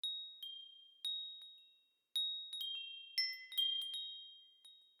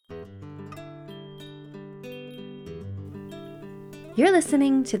You're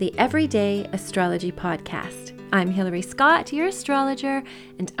listening to the Everyday Astrology Podcast. I'm Hilary Scott, your astrologer,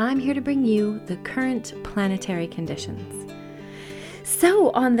 and I'm here to bring you the current planetary conditions. So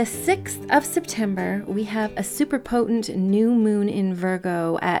on the 6th of September, we have a super potent new moon in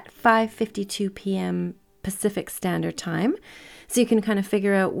Virgo at 5:52 p.m. Pacific Standard Time. So you can kind of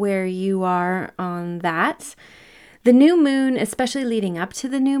figure out where you are on that. The new moon, especially leading up to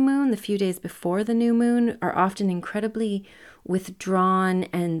the new moon, the few days before the new moon, are often incredibly withdrawn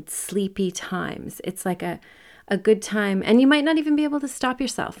and sleepy times. It's like a good time, and you might not even be able to stop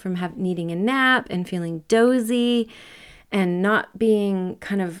yourself from needing a nap and feeling dozy and not being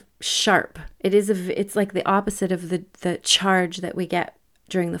kind of sharp. It's like the opposite of the charge that we get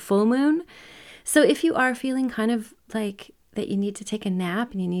during the full moon. So if you are feeling kind of like that you need to take a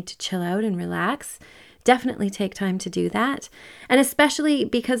nap and you need to chill out and relax, definitely take time to do that. And especially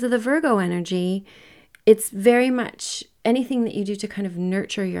because of the Virgo energy, it's very much anything that you do to kind of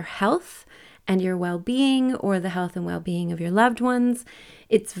nurture your health and your well-being, or the health and well-being of your loved ones.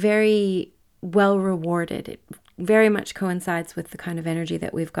 It's very well rewarded. It very much coincides with the kind of energy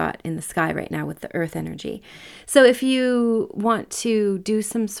that we've got in the sky right now with the earth energy. So if you want to do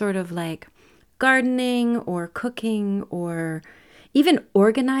some sort of like gardening or cooking or even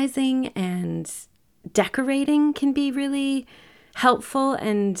organizing and decorating can be really helpful,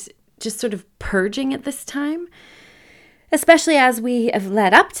 and just sort of purging at this time, especially as we have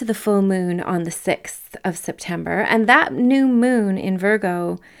led up to the full moon on the 6th of September. And that new moon in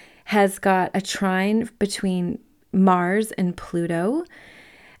Virgo has got a trine between Mars and Pluto.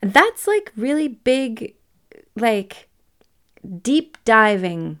 And that's like really big, like deep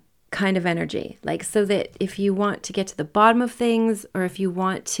diving kind of energy. Like, so that if you want to get to the bottom of things, or if you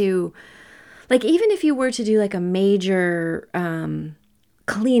want to, like, even if you were to do like a major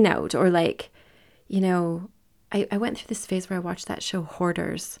clean out, or like, you know, I went through this phase where I watched that show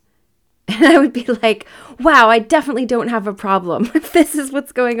Hoarders, and I would be like, wow, I definitely don't have a problem. If this is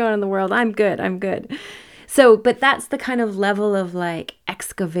what's going on in the world, I'm good. So, but that's the kind of level of like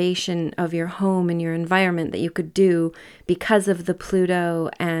excavation of your home and your environment that you could do because of the Pluto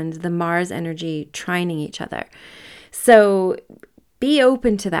and the Mars energy trining each other. So be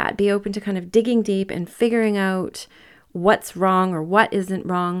open to that. Be open to kind of digging deep and figuring out what's wrong or what isn't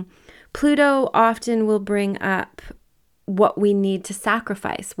wrong. Pluto often will bring up what we need to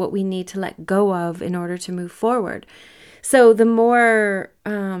sacrifice, what we need to let go of in order to move forward. So the more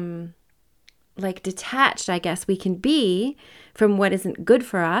like detached, I guess, we can be from what isn't good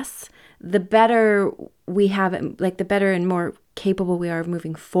for us, the better we have it, like the better and more capable we are of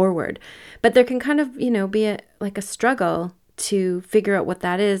moving forward. But there can kind of, be a struggle to figure out what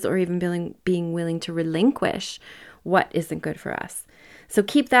that is, or even being willing to relinquish what isn't good for us. So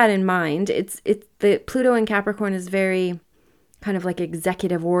keep that in mind. It's the Pluto in Capricorn is very kind of like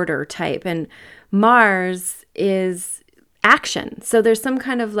executive order type, and Mars is action. So there's some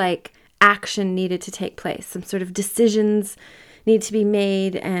kind of like action needed to take place. Some sort of decisions need to be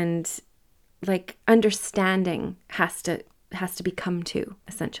made, and like understanding has to be come to,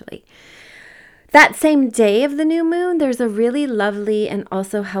 essentially. That same day of the new moon, there's a really lovely and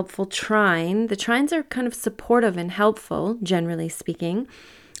also helpful trine. The trines are kind of supportive and helpful, generally speaking.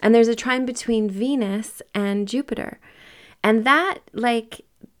 And there's a trine between Venus and Jupiter. And that, like,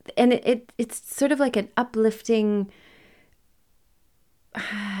 and it's sort of like an uplifting,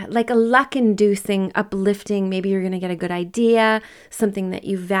 like a luck-inducing, uplifting, maybe you're going to get a good idea, something that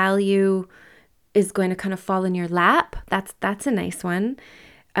you value is going to kind of fall in your lap. That's a nice one.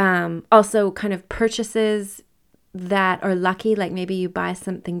 Also kind of purchases that are lucky, like maybe you buy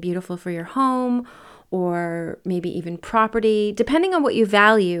something beautiful for your home, or maybe even property, depending on what you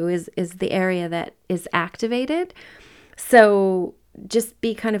value is the area that is activated. So just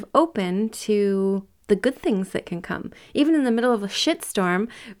be kind of open to the good things that can come. Even in the middle of a shitstorm,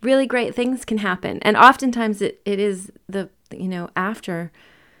 really great things can happen. And oftentimes it is the,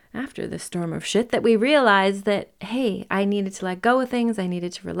 after the storm of shit that we realize that, hey, I needed to let go of things. I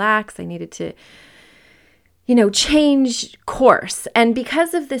needed to relax. I needed to, change course. And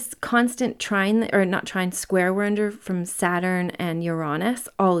because of this constant square we're under from Saturn and Uranus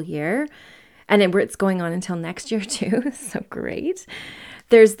all year, and it's going on until next year too. So great.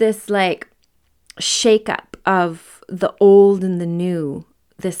 There's this like shakeup of the old and the new.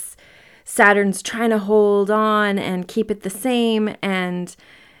 This Saturn's trying to hold on and keep it the same, and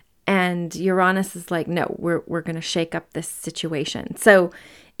Uranus is like, no, we're going to shake up this situation. So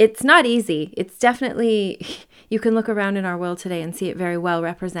it's not easy. It's definitely, you can look around in our world today and see it very well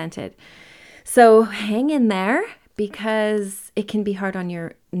represented. So hang in there, because it can be hard on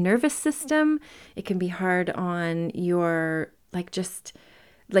your nervous system. It can be hard on your like just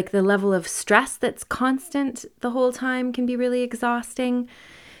like the level of stress that's constant the whole time can be really exhausting.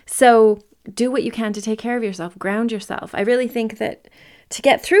 So do what you can to take care of yourself, ground yourself. I really think that to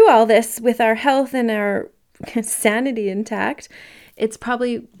get through all this with our health and our sanity intact, it's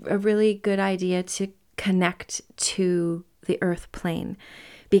probably a really good idea to connect to the earth plane,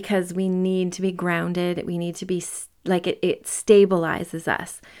 because we need to be grounded. We need to be like it stabilizes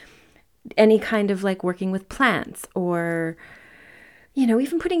us. Any kind of like working with plants, or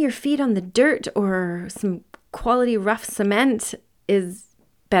even putting your feet on the dirt or some quality rough cement is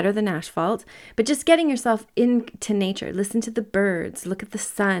better than asphalt. But just getting yourself into nature, listen to the birds, look at the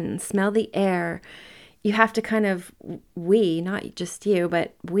sun, smell the air. You have to kind of, not just you,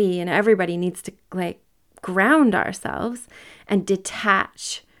 but we and everybody needs to like ground ourselves and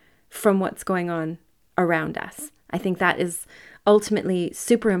detach from what's going on around us. I think that is ultimately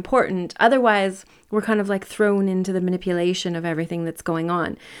super important. Otherwise, we're kind of like thrown into the manipulation of everything that's going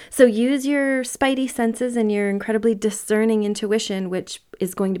on. So use your spidey senses and your incredibly discerning intuition, which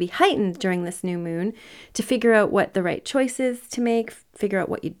is going to be heightened during this new moon, to figure out what the right choice is to make, figure out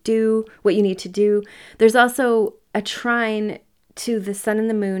what you need to do. There's also a trine to the sun and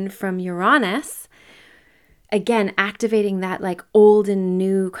the moon from Uranus, again, activating that like old and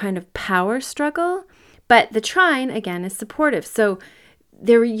new kind of power struggle. But the trine, again, is supportive. So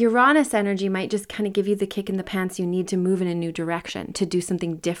their Uranus energy might just kind of give you the kick in the pants you need to move in a new direction, to do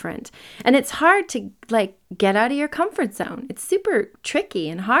something different. And it's hard to like get out of your comfort zone. It's super tricky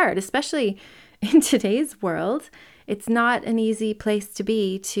and hard, especially in today's world. It's not an easy place to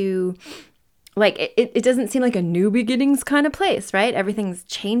be, to like, it doesn't seem like a new beginnings kind of place, right? Everything's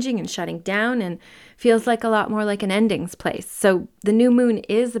changing and shutting down and feels like a lot more like an endings place. So the new moon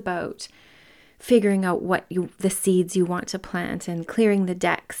is about figuring out the seeds you want to plant and clearing the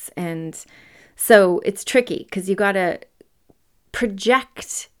decks. And so it's tricky because you got to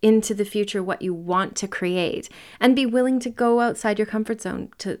project into the future what you want to create and be willing to go outside your comfort zone,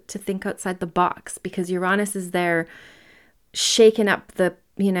 to think outside the box, because Uranus is there shaking up the,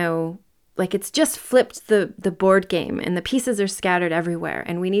 like it's just flipped the board game and the pieces are scattered everywhere.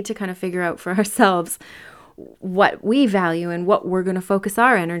 And we need to kind of figure out for ourselves what we value and what we're going to focus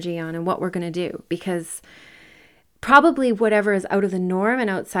our energy on and what we're going to do, because probably whatever is out of the norm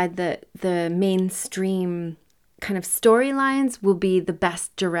and outside the mainstream kind of storylines will be the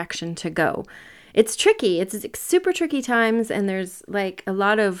best direction to go. It's tricky. It's super tricky times, and there's like a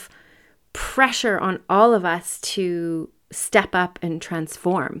lot of pressure on all of us to step up and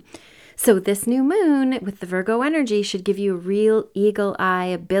transform. So this new moon with the Virgo energy should give you a real eagle eye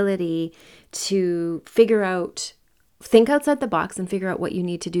ability to think outside the box and figure out what you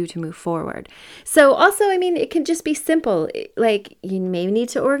need to do to move forward. So also, it can just be simple. Like you may need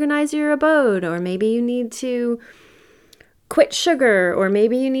to organize your abode, or maybe you need to quit sugar, or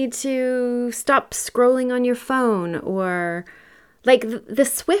maybe you need to stop scrolling on your phone, or like the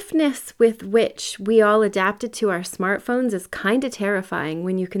swiftness with which we all adapted to our smartphones is kind of terrifying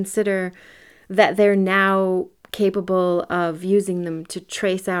when you consider that they're now capable of using them to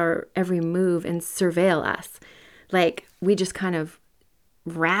trace our every move and surveil us. Like we just kind of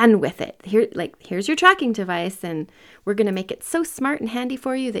ran with it. Here's your tracking device, and we're going to make it so smart and handy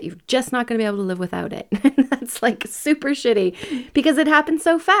for you that you're just not going to be able to live without it. That's like super shitty because it happened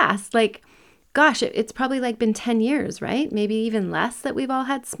so fast. Like, gosh, it's probably like been 10 years, right? Maybe even less that we've all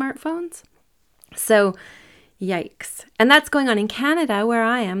had smartphones. So yikes. And that's going on in Canada where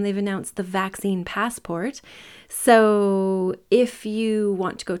I am. They've announced the vaccine passport. So if you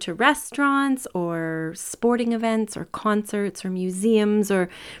want to go to restaurants or sporting events or concerts or museums or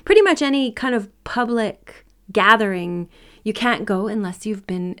pretty much any kind of public gathering, you can't go unless you've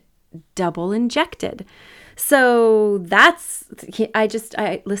been double injected. So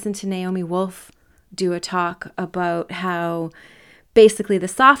I listened to Naomi Wolf do a talk about how basically the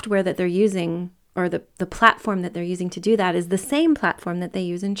software that they're using, or the platform that they're using to do that, is the same platform that they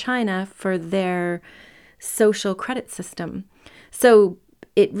use in China for their social credit system. So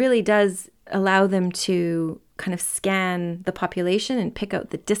it really does allow them to kind of scan the population and pick out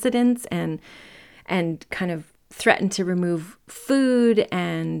the dissidents and kind of threaten to remove food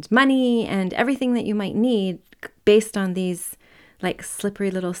and money and everything that you might need based on these like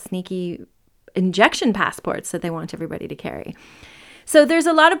slippery little sneaky injection passports that they want everybody to carry. So there's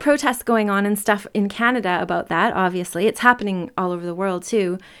a lot of protests going on and stuff in Canada about that. Obviously, it's happening all over the world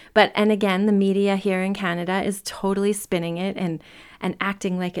too. And again, the media here in Canada is totally spinning it and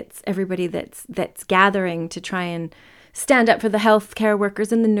acting like it's everybody that's gathering to try and stand up for the healthcare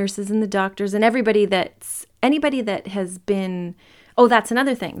workers and the nurses and the doctors and anybody that has been. Oh, that's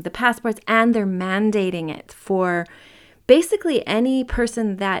another thing. The passports, and they're mandating it for basically any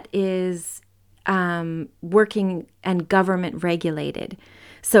person that is working and government regulated.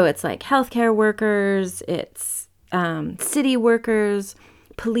 So it's like healthcare workers, it's city workers,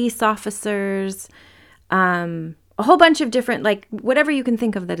 police officers, a whole bunch of different, like whatever you can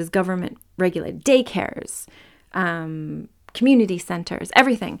think of that is government regulated, daycares, community centers,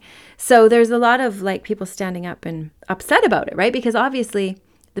 everything. So there's a lot of like people standing up and upset about it, right? Because obviously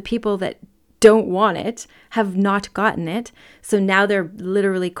the people that don't want it have not gotten it. So now they're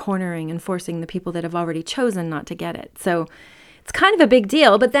literally cornering and forcing the people that have already chosen not to get it. So it's kind of a big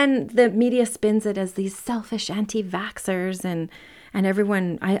deal. But then the media spins it as these selfish anti-vaxxers and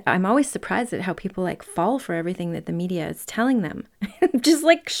everyone, I'm always surprised at how people like fall for everything that the media is telling them. It just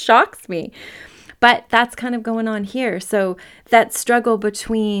like shocks me. But that's kind of going on here. So that struggle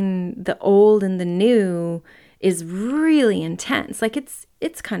between the old and the new is really intense. Like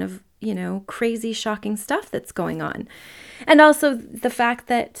it's kind of, you know, crazy, shocking stuff that's going on. And also the fact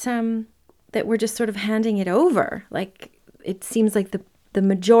that that we're just sort of handing it over. Like it seems like the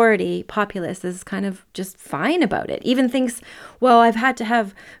majority populace is kind of just fine about it. Even thinks, well, I've had to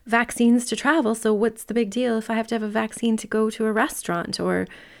have vaccines to travel, so what's the big deal if I have to have a vaccine to go to a restaurant or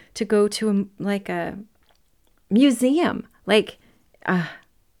to go to a museum? Like,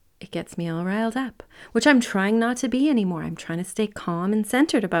 it gets me all riled up, which I'm trying not to be anymore. I'm trying to stay calm and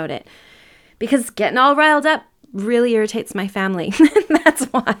centered about it because getting all riled up really irritates my family. That's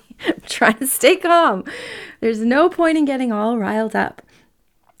why I'm trying to stay calm. There's no point in getting all riled up.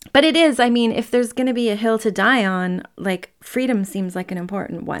 But it is, I mean, if there's going to be a hill to die on, like freedom seems like an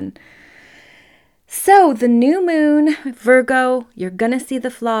important one. So the new moon, Virgo, you're going to see the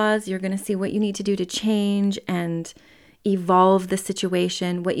flaws. You're going to see what you need to do to change and evolve the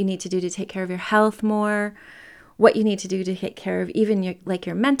situation, what you need to do to take care of your health more, what you need to do to take care of even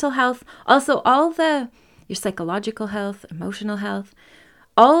your mental health. Also, your psychological health, emotional health,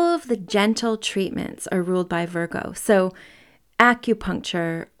 all of the gentle treatments are ruled by Virgo. So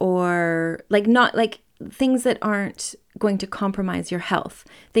acupuncture or not things that aren't going to compromise your health,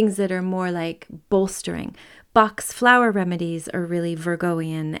 things that are more like bolstering. Bach's flower remedies are really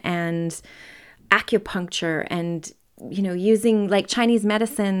Virgoian, and acupuncture and, you know, using like Chinese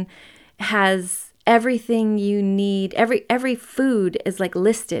medicine has everything you need. Every food is like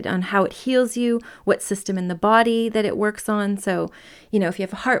listed on how it heals you, what system in the body that it works on. So, you know, if you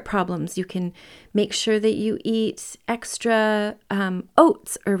have heart problems, you can make sure that you eat extra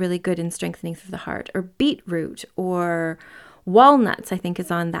oats are really good in strengthening through the heart, or beetroot or walnuts, I think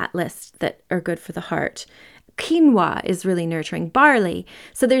is on that list that are good for the heart. Quinoa is really nurturing, barley.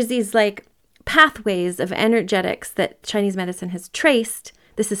 So there's these like pathways of energetics that Chinese medicine has traced.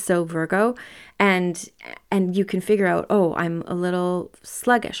 This is so Virgo, and you can figure out, oh, I'm a little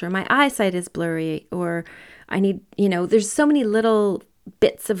sluggish, or my eyesight is blurry, or I need, you know, there's so many little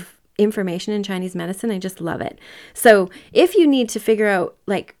bits of information in Chinese medicine. I just love it. So if you need to figure out,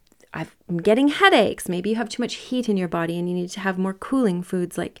 like, I'm getting headaches, maybe you have too much heat in your body and you need to have more cooling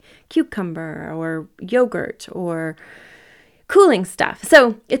foods like cucumber or yogurt or cooling stuff.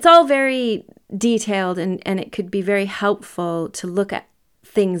 So it's all very detailed, and it could be very helpful to look at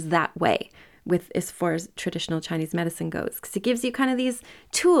things that way with as far as traditional Chinese medicine goes, because it gives you kind of these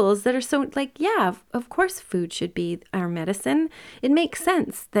tools that are so like, yeah, of course food should be our medicine. It makes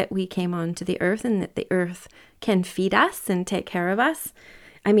sense that we came onto the earth and that the earth can feed us and take care of us.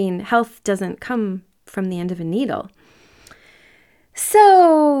 I mean, health doesn't come from the end of a needle.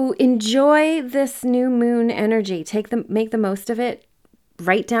 So enjoy this new moon energy. Make the most of it.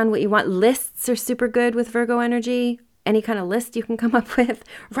 Write down what you want. Lists are super good with Virgo energy. Any kind of list you can come up with.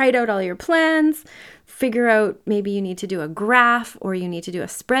 Write out all your plans. Figure out maybe you need to do a graph or you need to do a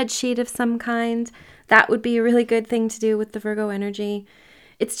spreadsheet of some kind. That would be a really good thing to do with the Virgo energy.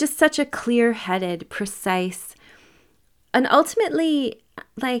 It's just such a clear-headed, precise, and ultimately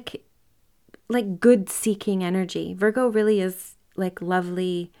like good-seeking energy. Virgo really is like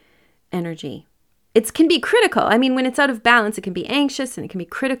lovely energy. It can be critical. I mean, when it's out of balance, it can be anxious and it can be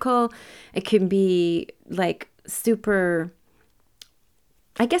critical. It can be like super,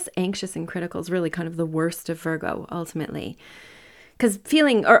 I guess anxious and critical is really kind of the worst of Virgo ultimately. Because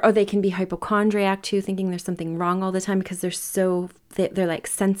feeling, or they can be hypochondriac too, thinking there's something wrong all the time because they're like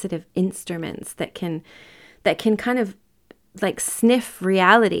sensitive instruments that can kind of like sniff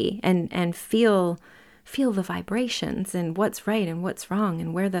reality and feel the vibrations and what's right and what's wrong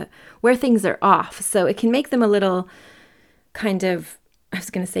and where things are off. So it can make them a little kind of, I was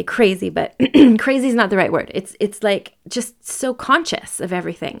going to say crazy, but crazy is not the right word. It's like just so conscious of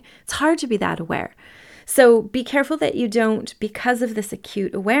everything. It's hard to be that aware. So be careful that you don't, because of this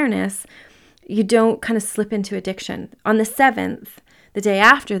acute awareness, you don't kind of slip into addiction. On the 7th, the day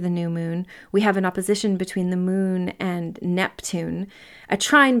after the new moon, we have an opposition between the moon and Neptune, a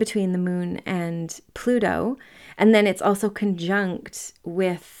trine between the moon and Pluto, and then it's also conjunct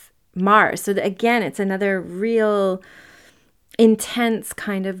with Mars. So again, it's another real intense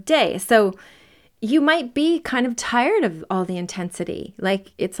kind of day. So you might be kind of tired of all the intensity.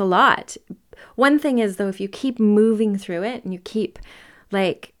 Like, it's a lot. One thing is, though, if you keep moving through it and you keep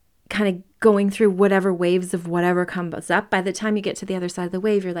like kind of going through whatever waves of whatever comes up, by the time you get to the other side of the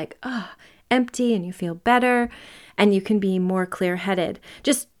wave, you're like, empty, and you feel better and you can be more clear-headed.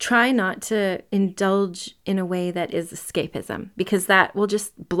 Just try not to indulge in a way that is escapism, because that will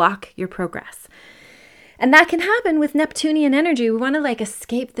just block your progress. And that can happen with Neptunian energy. We want to like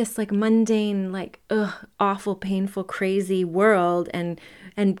escape this like mundane, like awful, painful, crazy world and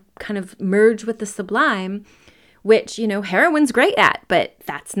kind of merge with the sublime, which, heroin's great at, but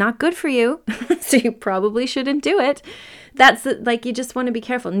that's not good for you. So you probably shouldn't do it. That's like, you just want to be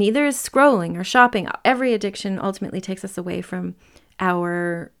careful. Neither is scrolling or shopping. Every addiction ultimately takes us away from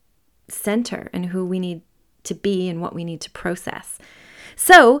our center and who we need to be and what we need to process.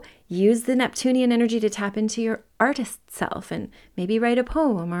 So use the Neptunian energy to tap into your artist self and maybe write a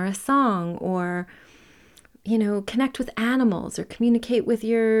poem or a song, or, connect with animals or communicate with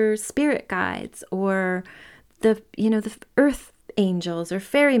your spirit guides, or the earth angels or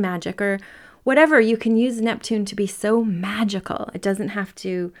fairy magic or whatever. You can use Neptune to be so magical. It doesn't have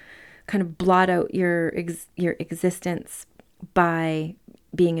to kind of blot out your existence by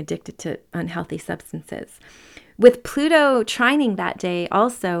being addicted to unhealthy substances. With Pluto trining that day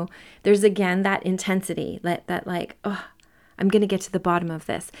also, there's again that intensity, that like, I'm going to get to the bottom of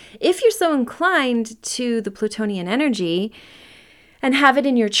this. If you're so inclined to the Plutonian energy and have it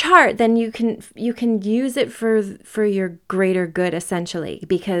in your chart, then you can use it for your greater good, essentially.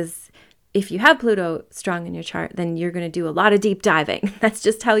 Because if you have Pluto strong in your chart, then you're going to do a lot of deep diving. That's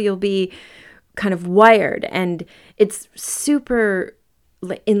just how you'll be kind of wired. And it's super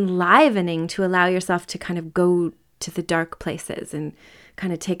enlivening to allow yourself to kind of go to the dark places and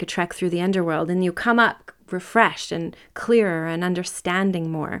kind of take a trek through the underworld, and you come up refreshed and clearer and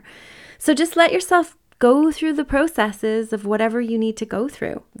understanding more. So just let yourself go through the processes of whatever you need to go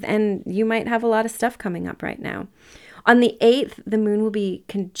through, and you might have a lot of stuff coming up right now. On the 8th, the moon will be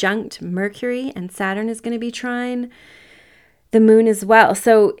conjunct Mercury, and Saturn is going to be trine the moon as well.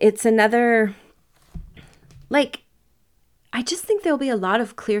 So it's another, like, I just think there'll be a lot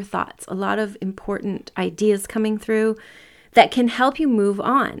of clear thoughts, a lot of important ideas coming through that can help you move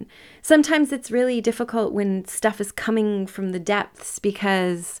on. Sometimes it's really difficult when stuff is coming from the depths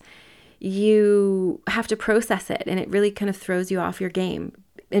because you have to process it, and it really kind of throws you off your game.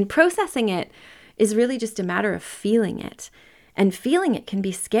 And processing it is really just a matter of feeling it. And feeling it can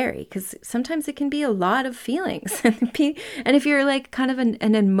be scary because sometimes it can be a lot of feelings. And if you're like kind of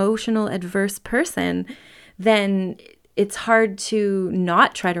an emotional adverse person, then it's hard to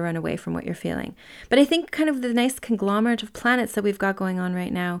not try to run away from what you're feeling. But I think kind of the nice conglomerate of planets that we've got going on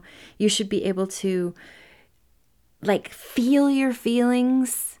right now, you should be able to like feel your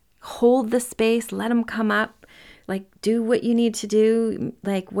feelings, hold the space, let them come up, like do what you need to do,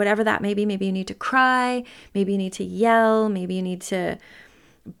 like whatever that may be. Maybe you need to cry, maybe you need to yell, maybe you need to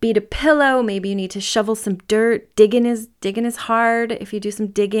beat a pillow, maybe you need to shovel some dirt. Digging is hard. If you do some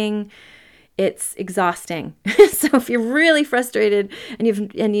digging, it's exhausting. So if you're really frustrated and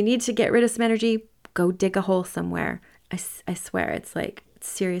you need to get rid of some energy, go dig a hole somewhere. I swear, it's like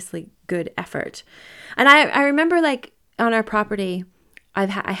seriously good effort. And I remember, like, on our property, I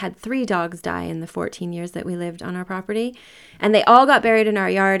had 3 dogs die in the 14 years that we lived on our property, and they all got buried in our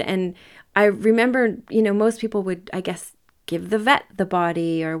yard. And I remember, most people would, I guess, give the vet the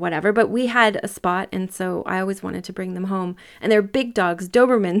body or whatever, but we had a spot, and so I always wanted to bring them home. And they're big dogs,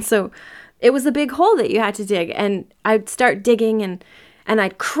 Dobermans, so it was a big hole that you had to dig. And I'd start digging, and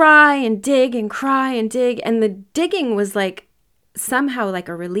I'd cry and dig and cry and dig, and the digging was like somehow like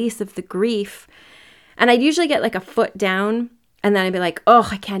a release of the grief. And I'd usually get like a foot down, and then I'd be like, oh,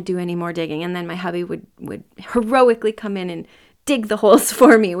 I can't do any more digging. And then my hubby would heroically come in and dig the holes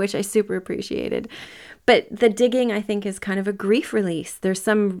for me, which I super appreciated. But the digging, I think, is kind of a grief release. There's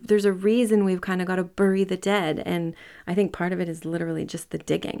a reason we've kind of got to bury the dead. And I think part of it is literally just the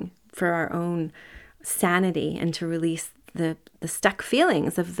digging for our own sanity and to release the stuck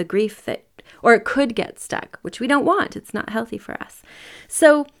feelings of the grief or it could get stuck, which we don't want. It's not healthy for us.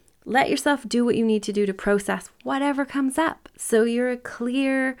 So let yourself do what you need to do to process whatever comes up. So you're a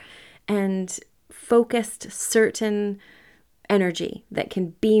clear and focused, certain energy that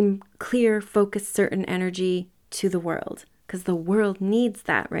can beam clear, focused, certain energy to the world, because the world needs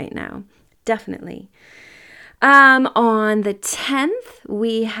that right now. definitely. On the 10th,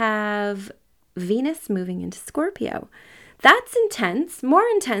 we have Venus moving into Scorpio. That's intense, more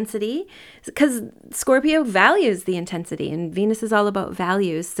intensity, because Scorpio values the intensity and Venus is all about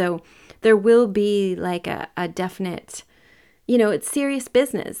values. So there will be like a definite, it's serious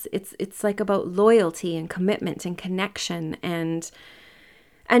business. It's like about loyalty and commitment and connection and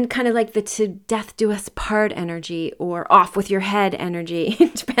kind of like the to death do us part energy or off with your head energy.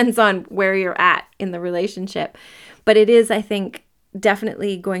 It depends on where you're at in the relationship. But it is, I think,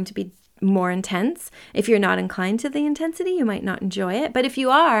 definitely going to be more intense. If you're not inclined to the intensity, you might not enjoy it. But if you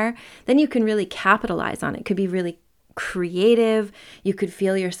are, then you can really capitalize on it. It could be really creative. You could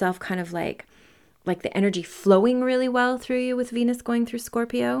feel yourself kind of like the energy flowing really well through you with Venus going through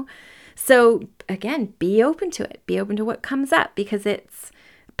Scorpio. So again, be open to it. Be open to what comes up because it's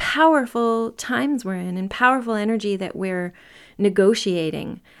powerful times we're in and powerful energy that we're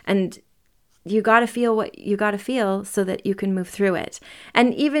negotiating. And you got to feel what you got to feel so that you can move through it.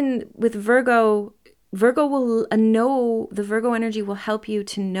 And even with Virgo will know, the Virgo energy will help you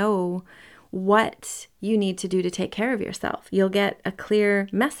to know what you need to do to take care of yourself. You'll get a clear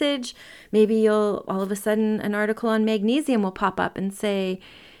message. Maybe you'll all of a sudden an article on magnesium will pop up and say,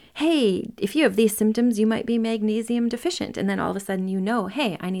 hey, if you have these symptoms, you might be magnesium deficient. And then all of a sudden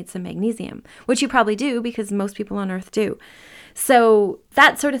hey, I need some magnesium, which you probably do because most people on earth do. So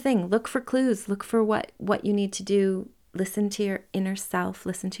that sort of thing. Look for clues. Look for what you need to do. Listen to your inner self.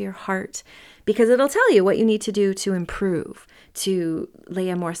 Listen to your heart because it'll tell you what you need to do to improve, to lay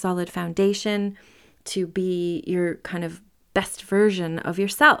a more solid foundation, to be your kind of best version of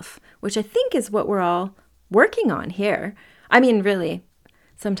yourself, which I think is what we're all working on here. I mean, really,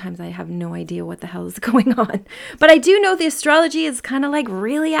 sometimes I have no idea what the hell is going on. But I do know the astrology is kind of like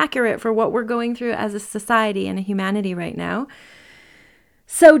really accurate for what we're going through as a society and a humanity right now.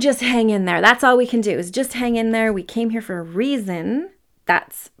 So just hang in there. That's all we can do is just hang in there. We came here for a reason.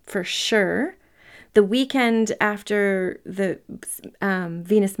 That's for sure. The weekend after the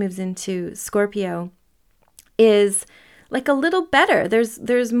Venus moves into Scorpio is like a little better.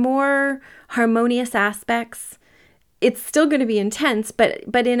 There's more harmonious aspects. It's still going to be intense,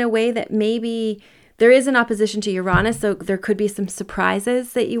 but in a way that maybe there is an opposition to Uranus, so there could be some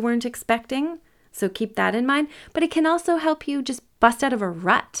surprises that you weren't expecting. So keep that in mind. But it can also help you just bust out of a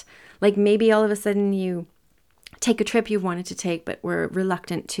rut. Like maybe all of a sudden you take a trip you've wanted to take but were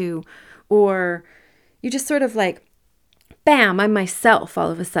reluctant to, or you just sort of like, bam, I'm myself all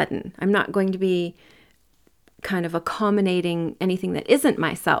of a sudden. I'm not going to be kind of accommodating anything that isn't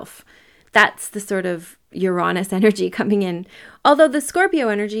myself. That's the sort of Uranus energy coming in. Although the Scorpio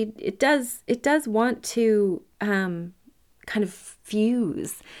energy, it does want to kind of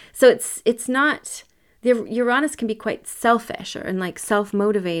fuse. So it's not, the Uranus can be quite selfish and like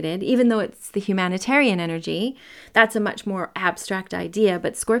self-motivated, even though it's the humanitarian energy. That's a much more abstract idea,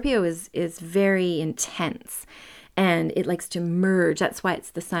 but Scorpio is very intense and it likes to merge. That's why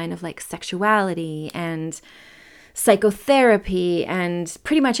it's the sign of like sexuality and psychotherapy, and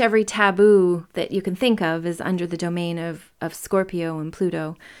pretty much every taboo that you can think of is under the domain of Scorpio and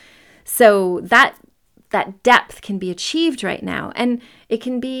Pluto. So that depth can be achieved right now, and it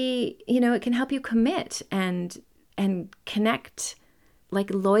can be, it can help you commit and connect like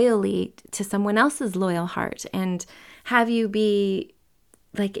loyally to someone else's loyal heart and have you be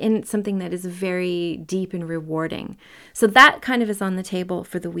like in something that is very deep and rewarding. So that kind of is on the table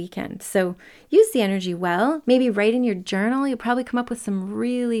for the weekend. So use the energy well. Maybe write in your journal. You'll probably come up with some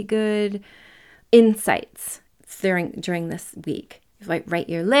really good insights during this week. Like write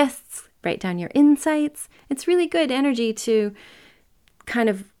your lists, write down your insights. It's really good energy to kind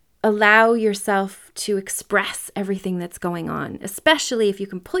of allow yourself to express everything that's going on, especially if you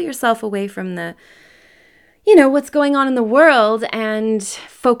can pull yourself away from the what's going on in the world and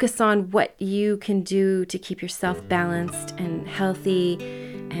focus on what you can do to keep yourself balanced and healthy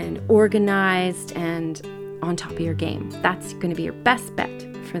and organized and on top of your game. That's going to be your best bet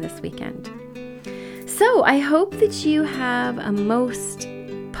for this weekend. So I hope that you have a most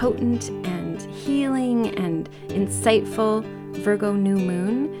potent and healing and insightful Virgo new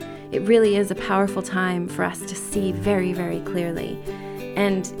moon. It really is a powerful time for us to see very, very clearly.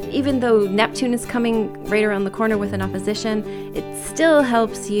 And even though Neptune is coming right around the corner with an opposition, it still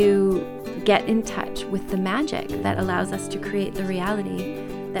helps you get in touch with the magic that allows us to create the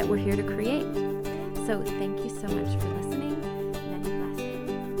reality that we're here to create. So thank you so much for listening.